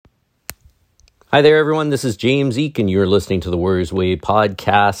Hi there, everyone. This is James Eek, and you're listening to the Warriors Way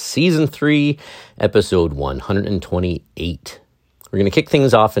podcast, Season 3, Episode 128. We're going to kick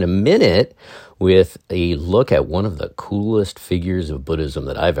things off in a minute with a look at one of the coolest figures of Buddhism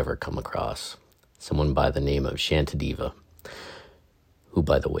that I've ever come across. Someone by the name of Shantideva, who,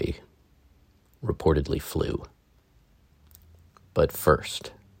 by the way, reportedly flew. But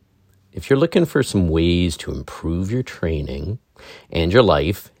first, if you're looking for some ways to improve your training and your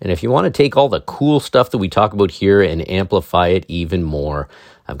life, and if you want to take all the cool stuff that we talk about here and amplify it even more,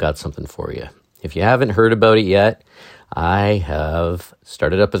 I've got something for you. If you haven't heard about it yet, I have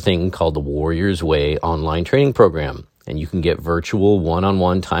started up a thing called the Warriors Way online training program, and you can get virtual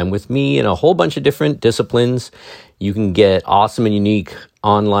one-on-one time with me in a whole bunch of different disciplines. You can get awesome and unique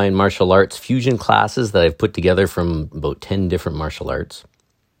online martial arts fusion classes that I've put together from about 10 different martial arts.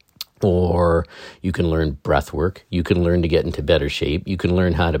 Or you can learn breath work. You can learn to get into better shape. You can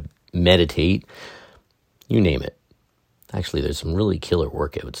learn how to meditate. You name it. Actually, there's some really killer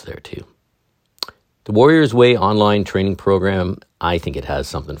workouts there too. The Warriors Way online training program, I think it has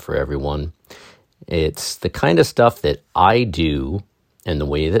something for everyone. It's the kind of stuff that I do and the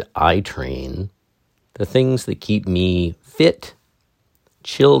way that I train, the things that keep me fit,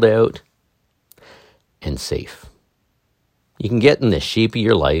 chilled out, and safe. You can get in the shape of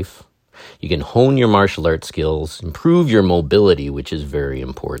your life. You can hone your martial arts skills, improve your mobility, which is very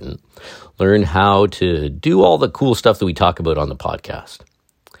important. Learn how to do all the cool stuff that we talk about on the podcast.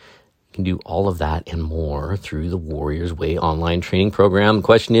 You can do all of that and more through the Warriors Way online training program. The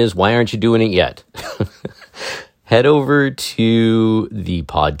question is, why aren't you doing it yet? Head over to the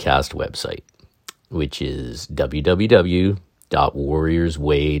podcast website, which is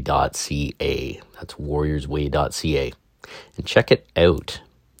www.warriorsway.ca. That's warriorsway.ca. And check it out.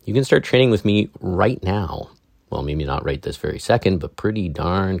 You can start training with me right now. Well, maybe not right this very second, but pretty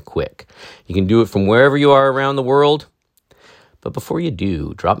darn quick. You can do it from wherever you are around the world. But before you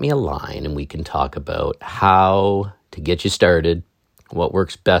do, drop me a line and we can talk about how to get you started, what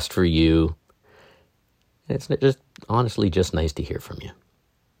works best for you. It's just honestly just nice to hear from you.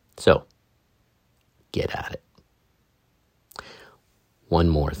 So, get at it. One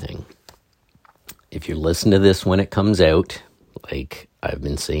more thing. If you listen to this when it comes out, like I've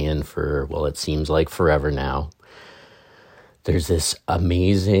been saying for, well, it seems like forever now, there's this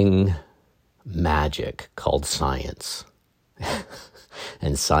amazing magic called science.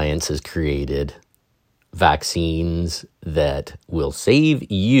 And science has created vaccines that will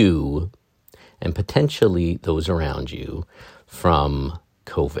save you and potentially those around you from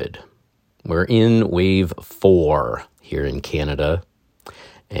COVID. We're in wave 4 here in Canada.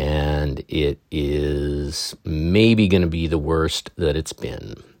 And it is maybe going to be the worst that it's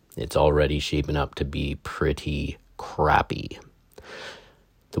been. It's already shaping up to be pretty crappy.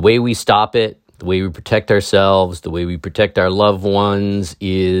 The way we stop it, the way we protect ourselves, the way we protect our loved ones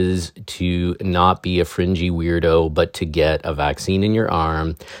is to not be a fringy weirdo, but to get a vaccine in your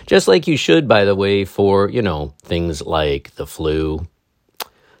arm. Just like you should, by the way, for, things like the flu,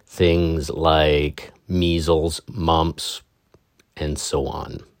 things like measles, mumps, and so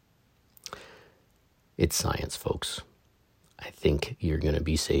on. It's science, folks. I think you're going to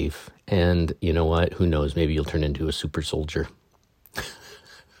be safe. And you know what? Who knows? Maybe you'll turn into a super soldier.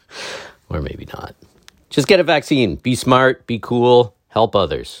 Or maybe not. Just get a vaccine. Be smart. Be cool. Help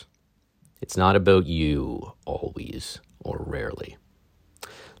others. It's not about you always or rarely.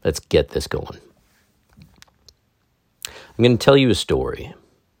 Let's get this going. I'm going to tell you a story.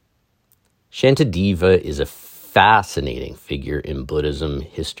 Shantideva is a fascinating figure in Buddhism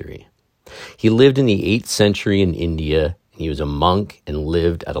history. He lived in the 8th century in India. He was a monk and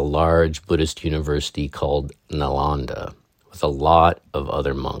lived at a large Buddhist university called Nalanda with a lot of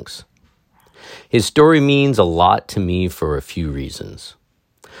other monks. His story means a lot to me for a few reasons.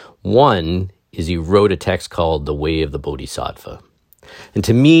 One is he wrote a text called The Way of the Bodhisattva. And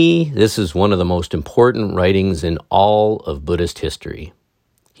to me, this is one of the most important writings in all of Buddhist history.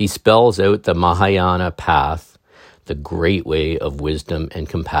 He spells out the Mahayana path, the great way of wisdom and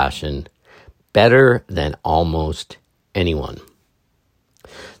compassion, better than almost anyone.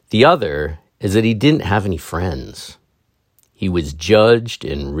 The other is that he didn't have any friends. He was judged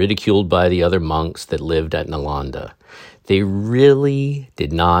and ridiculed by the other monks that lived at Nalanda. They really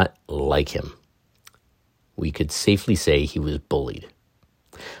did not like him. We could safely say he was bullied.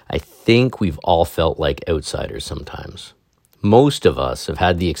 I think we've all felt like outsiders sometimes. Most of us have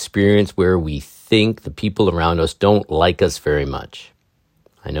had the experience where we think the people around us don't like us very much.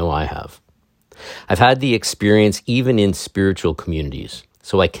 I know I have. I've had the experience even in spiritual communities,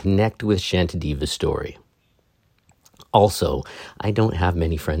 so I connect with Shantideva's story. Also, I don't have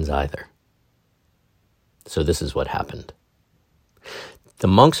many friends either. So this is what happened. The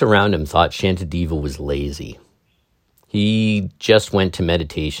monks around him thought Shantideva was lazy. He just went to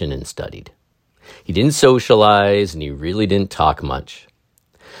meditation and studied. He didn't socialize and he really didn't talk much.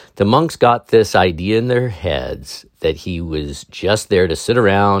 The monks got this idea in their heads that he was just there to sit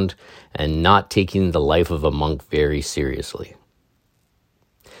around and not taking the life of a monk very seriously.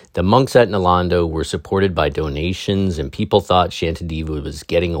 The monks at Nalanda were supported by donations and people thought Shantideva was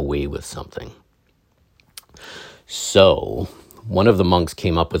getting away with something. So, one of the monks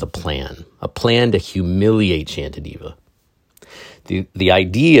came up with a plan to humiliate Shantideva. The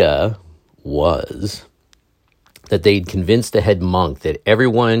idea was that they'd convinced the head monk that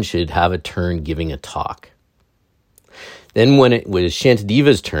everyone should have a turn giving a talk. Then when it was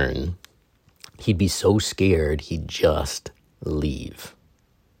Shantideva's turn, he'd be so scared he'd just leave.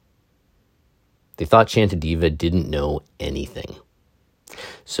 They thought Shantideva didn't know anything,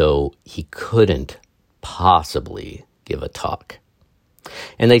 so he couldn't possibly give a talk.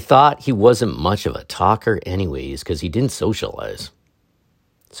 And they thought he wasn't much of a talker anyways because he didn't socialize.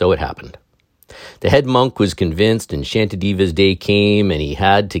 So it happened. The head monk was convinced and Shantideva's day came and he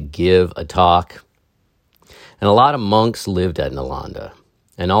had to give a talk. And a lot of monks lived at Nalanda.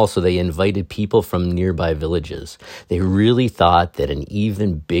 And also they invited people from nearby villages. They really thought that an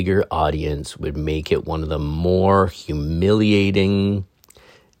even bigger audience would make it one of the more humiliating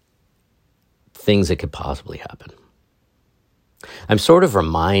things that could possibly happen. I'm sort of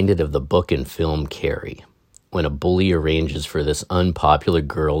reminded of the book and film Carrie, when a bully arranges for this unpopular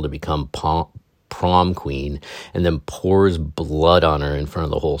girl to become prom queen and then pours blood on her in front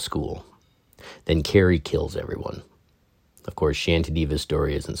of the whole school. Then Carrie kills everyone. Of course, Shantideva's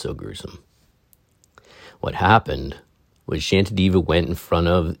story isn't so gruesome. What happened was Shantideva went in front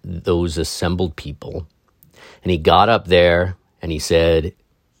of those assembled people and he got up there and he said,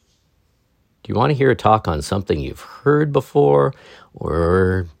 "Do you want to hear a talk on something you've heard before,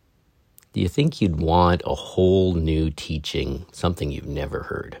 or do you think you'd want a whole new teaching, something you've never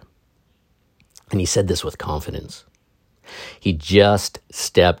heard?" And he said this with confidence. He just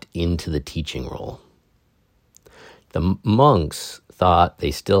stepped into the teaching role. The monks thought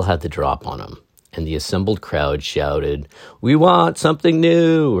they still had the drop on him, and the assembled crowd shouted, "We want something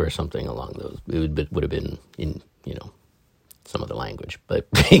new," or something along those. It would have been in, some other language, but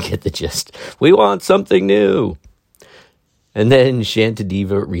you get the gist. "We want something new." And then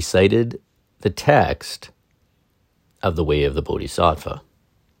Shantideva recited the text of the Way of the Bodhisattva.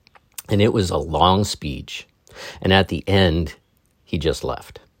 And it was a long speech. And at the end, he just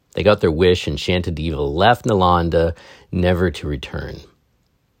left. They got their wish and Shantideva left Nalanda, never to return.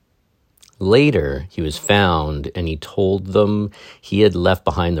 Later, he was found and he told them he had left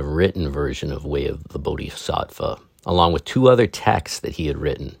behind the written version of Way of the Bodhisattva, along with 2 other texts that he had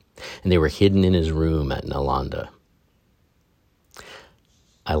written. And they were hidden in his room at Nalanda.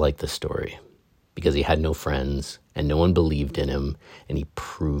 I like this story because he had no friends and no one believed in him, and he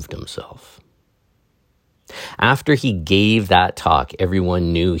proved himself. After he gave that talk,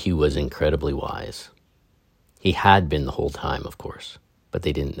 everyone knew he was incredibly wise. He had been the whole time, of course, but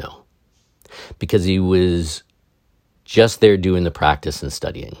they didn't know because he was just there doing the practice and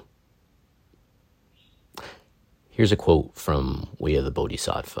studying. Here's a quote from Way of the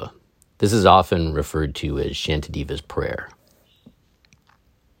Bodhisattva. This is often referred to as Shantideva's prayer.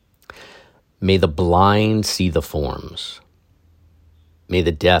 "May the blind see the forms. May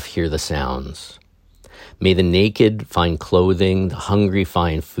the deaf hear the sounds. May the naked find clothing, the hungry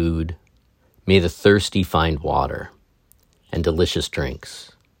find food. May the thirsty find water and delicious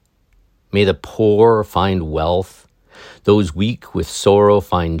drinks. May the poor find wealth, those weak with sorrow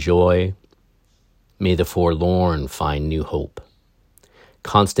find joy. May the forlorn find new hope,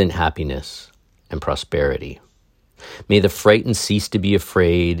 constant happiness and prosperity. May the frightened cease to be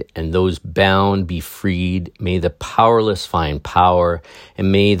afraid, and those bound be freed. May the powerless find power,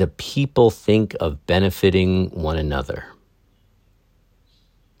 and may the people think of benefiting one another."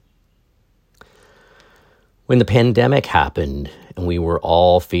 When the pandemic happened and we were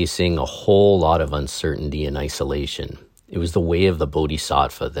all facing a whole lot of uncertainty and isolation, it was the Way of the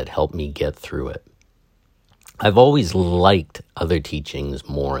Bodhisattva that helped me get through it. I've always liked other teachings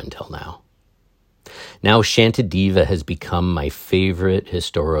more until now. Now Shantideva has become my favorite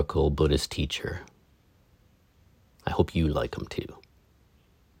historical Buddhist teacher. I hope you like him too.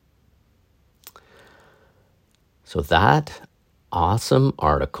 So that awesome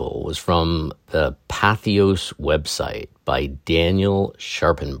article was from the Patheos website by Daniel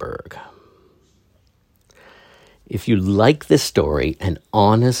Scharpenberg. If you like this story, and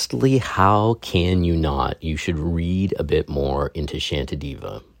honestly, how can you not? You should read a bit more into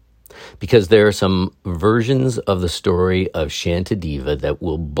Shantideva. because there are some versions of the story of Shantideva that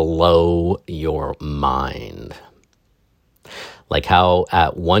will blow your mind. Like how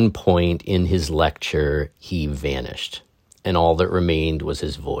at one point in his lecture, he vanished and all that remained was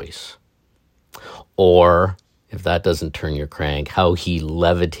his voice. Or, if that doesn't turn your crank, how he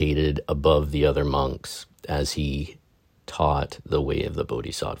levitated above the other monks as he taught the way of the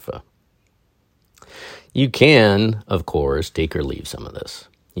Bodhisattva. You can, of course, take or leave some of this.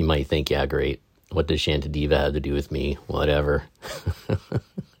 You might think, yeah, great. What does Shantideva have to do with me? Whatever.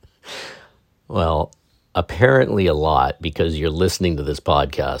 Well, apparently a lot, because you're listening to this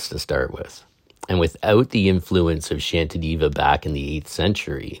podcast to start with. And without the influence of Shantideva back in the 8th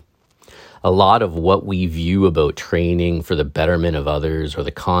century, a lot of what we view about training for the betterment of others, or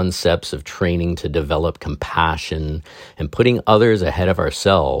the concepts of training to develop compassion and putting others ahead of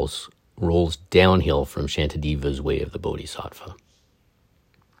ourselves, rolls downhill from Shantideva's way of the Bodhisattva.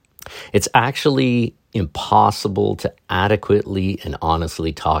 It's actually impossible to adequately and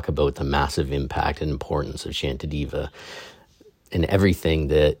honestly talk about the massive impact and importance of Shantideva and everything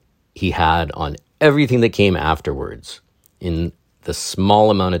that he had on everything that came afterwards in the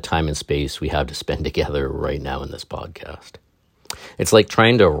small amount of time and space we have to spend together right now in this podcast. It's like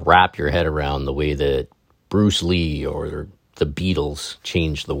trying to wrap your head around the way that Bruce Lee or the Beatles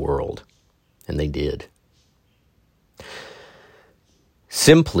changed the world. And they did.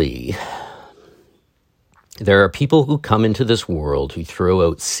 Simply, there are people who come into this world who throw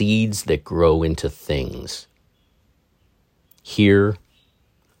out seeds that grow into things. Here,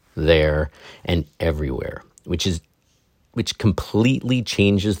 there, and everywhere, which completely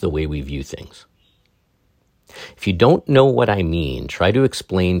changes the way we view things. If you don't know what I mean, try to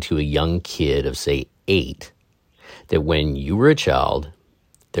explain to a young kid of, say, 8, that when you were a child,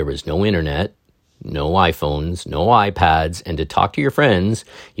 there was no internet, no iPhones, no iPads, and to talk to your friends,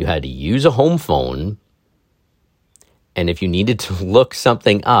 you had to use a home phone. And if you needed to look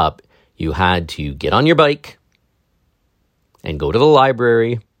something up, you had to get on your bike and go to the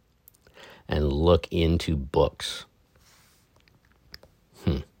library and look into books.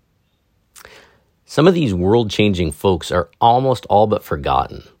 Some of these world-changing folks are almost all but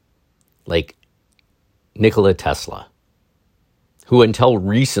forgotten, like Nikola Tesla, who until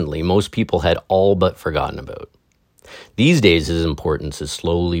recently most people had all but forgotten about. These days his importance is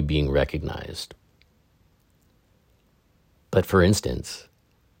slowly being recognized. But for instance,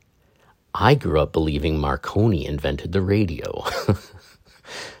 I grew up believing Marconi invented the radio.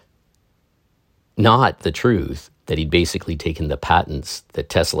 Not the truth that he'd basically taken the patents that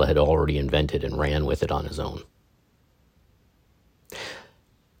Tesla had already invented and ran with it on his own.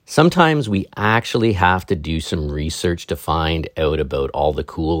 Sometimes we actually have to do some research to find out about all the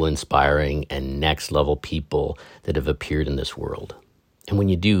cool, inspiring, and next-level people that have appeared in this world. And when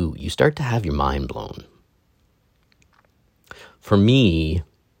you do, you start to have your mind blown. For me,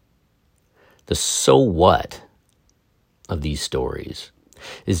 the so what of these stories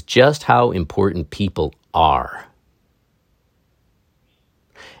is just how important people are.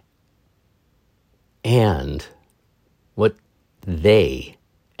 And what they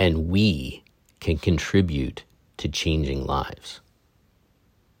and we can contribute to changing lives.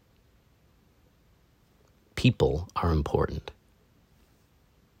 People are important.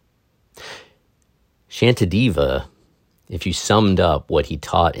 Shantideva, if you summed up what he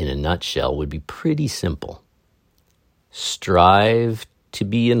taught in a nutshell, would be pretty simple. Strive to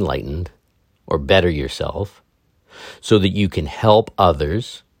be enlightened or better yourself so that you can help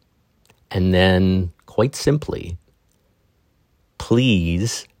others. And then, quite simply,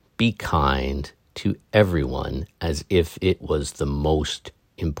 please be kind to everyone as if it was the most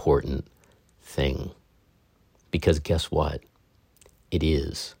important thing. Because guess what? It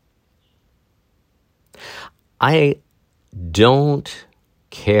is. I don't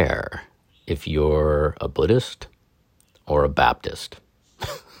care if you're a Buddhist or a Baptist.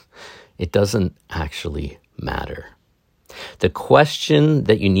 It doesn't actually matter. The question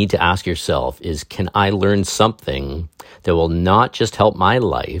that you need to ask yourself is, can I learn something that will not just help my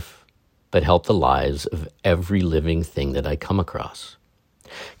life, but help the lives of every living thing that I come across?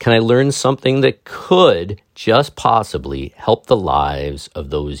 Can I learn something that could just possibly help the lives of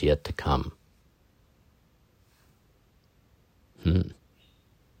those yet to come?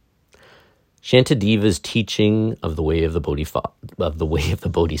 Shantideva's teaching of the way of the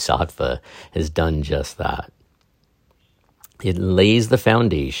Bodhisattva has done just that. It lays the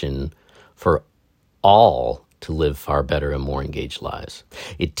foundation for all to live far better and more engaged lives.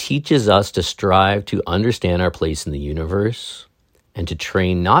 It teaches us to strive to understand our place in the universe and to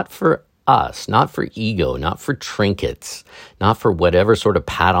train not for us, not for ego, not for trinkets, not for whatever sort of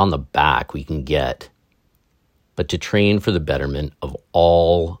pat on the back we can get, but to train for the betterment of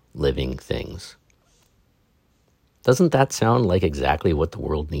all living things. Doesn't that sound like exactly what the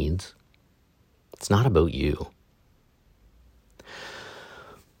world needs? It's not about you.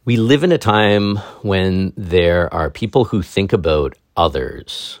 We live in a time when there are people who think about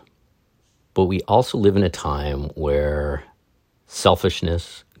others, but we also live in a time where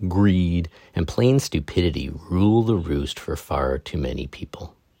selfishness, greed, and plain stupidity rule the roost for far too many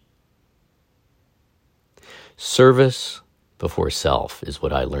people. Service before self is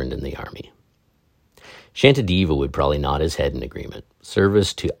what I learned in the Army. Shantideva would probably nod his head in agreement.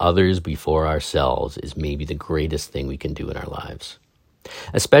 Service to others before ourselves is maybe the greatest thing we can do in our lives,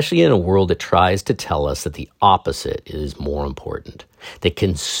 especially in a world that tries to tell us that the opposite is more important, that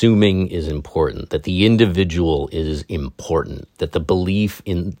consuming is important, that the individual is important, that the belief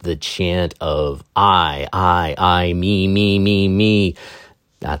in the chant of I, me,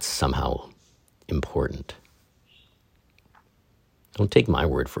 that's somehow important. Don't take my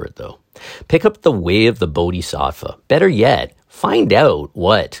word for it, though. Pick up the way of the Bodhisattva. Better yet, find out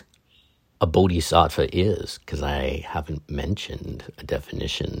what a Bodhisattva is, because I haven't mentioned a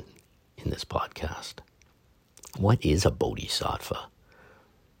definition in this podcast. What is a Bodhisattva?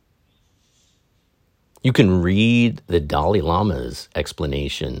 You can read the Dalai Lama's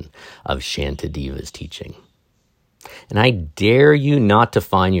explanation of Shantideva's teaching. And I dare you not to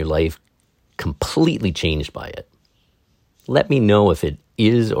find your life completely changed by it. Let me know if it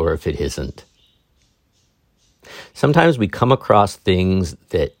is or if it isn't. Sometimes we come across things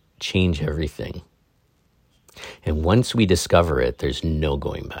that change everything. And once we discover it, there's no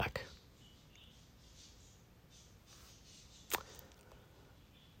going back.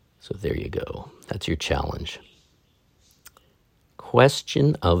 So there you go. That's your challenge.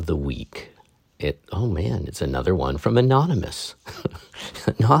 Question of the week. It's another one from Anonymous.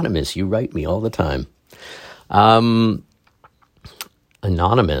 Anonymous, you write me all the time.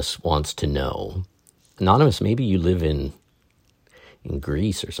 Anonymous wants to know. Anonymous, maybe you live in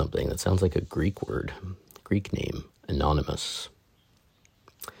Greece or something. That sounds like a Greek word, Greek name, Anonymous.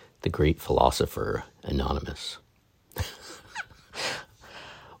 The great philosopher, Anonymous.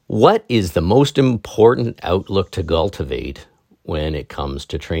 What is the most important outlook to cultivate when it comes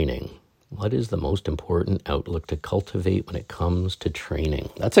to training? What is the most important outlook to cultivate when it comes to training?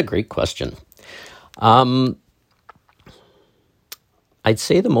 That's a great question. I'd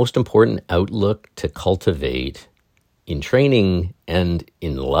say the most important outlook to cultivate in training and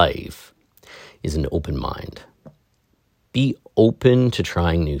in life is an open mind. Be open to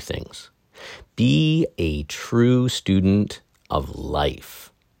trying new things. Be a true student of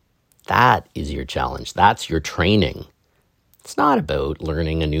life. That is your challenge. That's your training. It's not about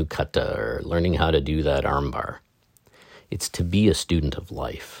learning a new kata or learning how to do that armbar. It's to be a student of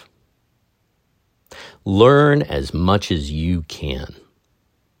life. Learn as much as you can.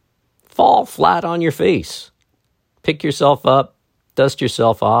 Fall flat on your face. Pick yourself up, dust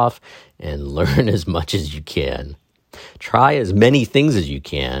yourself off, and learn as much as you can. Try as many things as you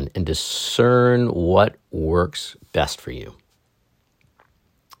can and discern what works best for you.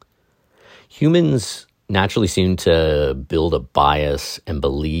 Humans naturally seem to build a bias and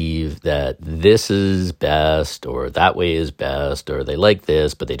believe that this is best or that way is best or they like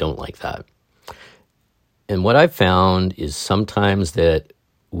this but they don't like that. And what I've found is sometimes that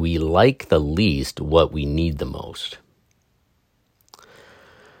we like the least what we need the most.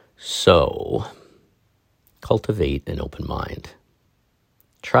 So, cultivate an open mind.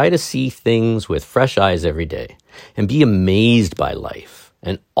 Try to see things with fresh eyes every day and be amazed by life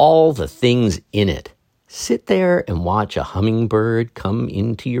and all the things in it. Sit there and watch a hummingbird come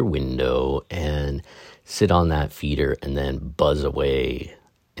into your window and sit on that feeder and then buzz away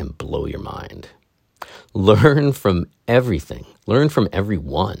and blow your mind. Learn from everything. Learn from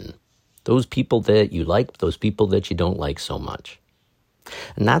everyone. Those people that you like, those people that you don't like so much.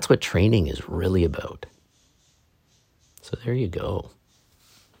 And that's what training is really about. So there you go.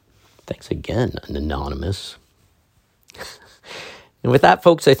 Thanks again, Anonymous. And with that,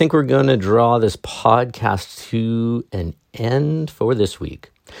 folks, I think we're going to draw this podcast to an end for this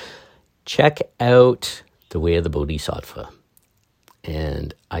week. Check out The Way of the Bodhisattva.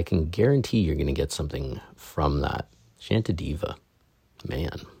 And I can guarantee you're going to get something from that. Shantideva,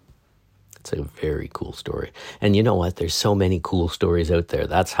 man, it's a very cool story. And you know what? There's so many cool stories out there.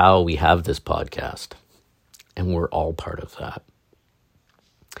 That's how we have this podcast. And we're all part of that.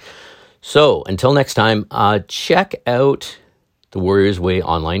 So until next time, check out the Warriors Way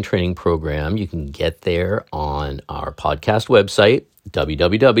online training program. You can get there on our podcast website.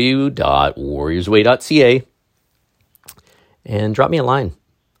 www.warriorsway.ca and drop me a line.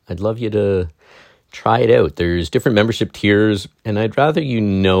 I'd love you to try it out. There's different membership tiers, and I'd rather you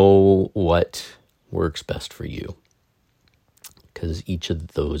know what works best for you, because each of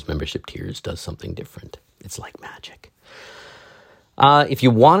those membership tiers does something different. It's like magic. If you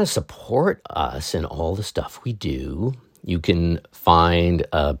want to support us and all the stuff we do, you can find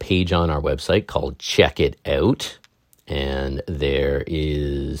a page on our website called Check It Out. And there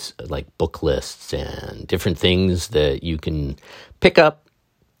is like book lists and different things that you can pick up,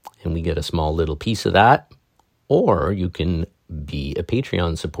 and we get a small little piece of that. Or you can be a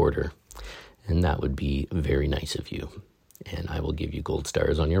Patreon supporter, and that would be very nice of you. And I will give you gold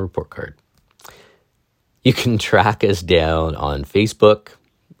stars on your report card. You can track us down on Facebook.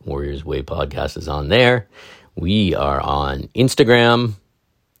 Warriors Way Podcast is on there. We are on Instagram.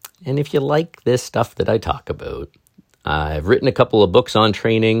 And if you like this stuff that I talk about, I've written a couple of books on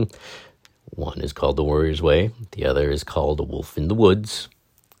training. One is called The Warriors Way. The other is called A Wolf in the Woods.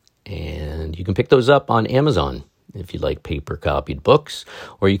 And you can pick those up on Amazon if you like paper copied books,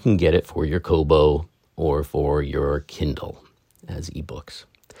 or you can get it for your Kobo or for your Kindle as ebooks.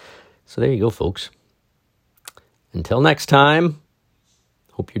 So there you go, folks. Until next time,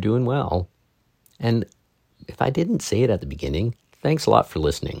 hope you're doing well. And if I didn't say it at the beginning, thanks a lot for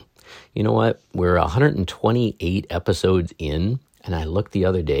listening. You know what? We're 128 episodes in, and I looked the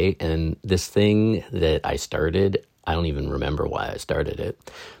other day, and this thing that I started, I don't even remember why I started it,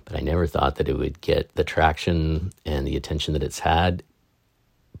 but I never thought that it would get the traction and the attention that it's had.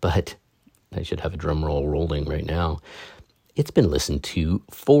 But I should have a drum roll rolling right now. It's been listened to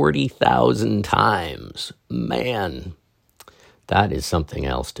 40,000 times. Man, that is something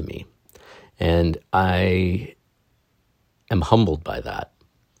else to me. And I am humbled by that.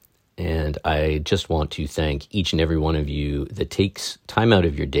 And I just want to thank each and every one of you that takes time out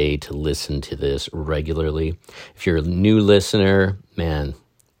of your day to listen to this regularly. If you're a new listener, man,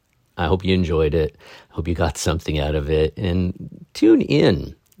 I hope you enjoyed it. I hope you got something out of it. And tune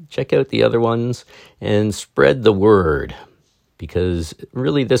in. Check out the other ones and spread the word. Because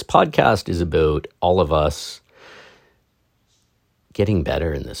really, this podcast is about all of us getting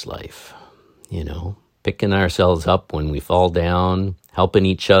better in this life. You know, picking ourselves up when we fall down, helping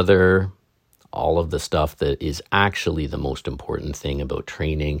each other, all of the stuff that is actually the most important thing about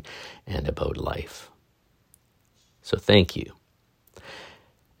training and about life. So thank you.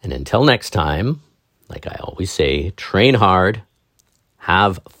 And until next time, like I always say, train hard,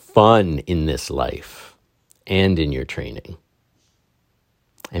 have fun in this life and in your training.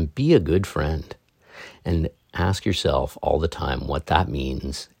 And be a good friend. And ask yourself all the time what that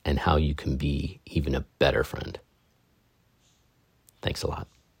means and how you can be even a better friend. Thanks a lot.